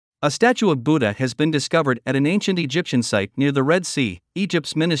A statue of Buddha has been discovered at an ancient Egyptian site near the Red Sea,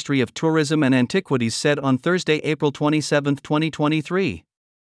 Egypt's Ministry of Tourism and Antiquities said on Thursday, April 27, 2023.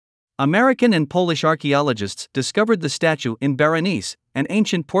 American and Polish archaeologists discovered the statue in Berenice, an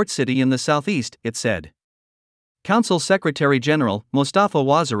ancient port city in the southeast, it said. Council Secretary General Mostafa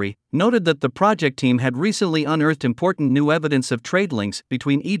Waziri noted that the project team had recently unearthed important new evidence of trade links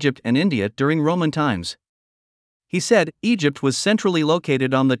between Egypt and India during Roman times. He said Egypt was centrally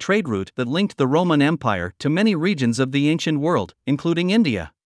located on the trade route that linked the Roman Empire to many regions of the ancient world, including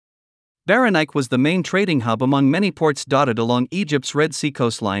India. Berenice was the main trading hub among many ports dotted along Egypt's Red Sea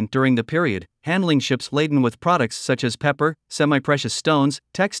coastline during the period, handling ships laden with products such as pepper, semi-precious stones,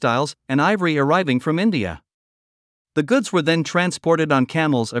 textiles, and ivory arriving from India. The goods were then transported on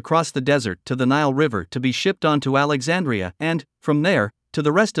camels across the desert to the Nile River to be shipped on to Alexandria and, from there, to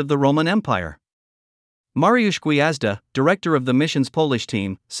the rest of the Roman Empire. Mariusz Gwiazda, director of the mission's Polish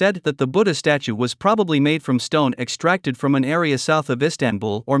team, said that the Buddha statue was probably made from stone extracted from an area south of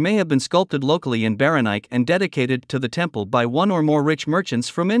Istanbul or may have been sculpted locally in Berenice and dedicated to the temple by one or more rich merchants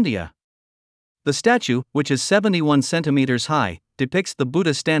from India. The statue, which is 71 centimeters high, depicts the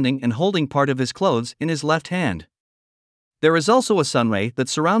Buddha standing and holding part of his clothes in his left hand. There is also a sunray that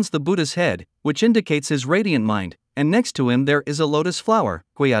surrounds the Buddha's head, which indicates his radiant mind, and next to him there is a lotus flower,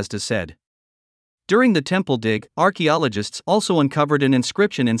 Gwiazda said. During the temple dig, archaeologists also uncovered an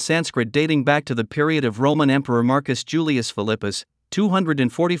inscription in Sanskrit dating back to the period of Roman Emperor Marcus Julius Philippus,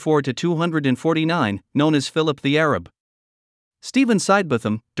 244 to 249, known as Philip the Arab. Stephen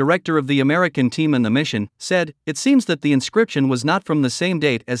Sidebotham, director of the American team in the mission, said, "It seems that the inscription was not from the same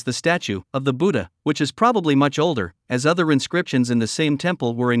date as the statue of the Buddha, which is probably much older, as other inscriptions in the same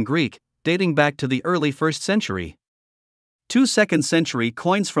temple were in Greek, dating back to the early 1st century. 2 2nd-century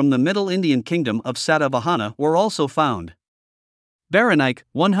coins from the Middle Indian kingdom of Satavahana were also found. Berenice,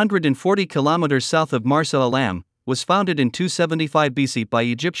 140 kilometers south of Marsa Alam, was founded in 275 BC by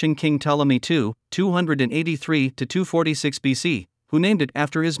Egyptian King Ptolemy II, 283 to 246 BC, who named it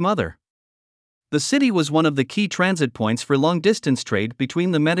after his mother. The city was one of the key transit points for long-distance trade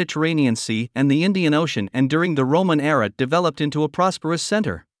between the Mediterranean Sea and the Indian Ocean, and during the Roman era developed into a prosperous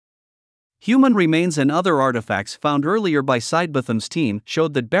center. Human remains and other artifacts found earlier by Sidebotham's team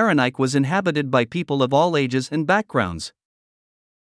showed that Berenice was inhabited by people of all ages and backgrounds.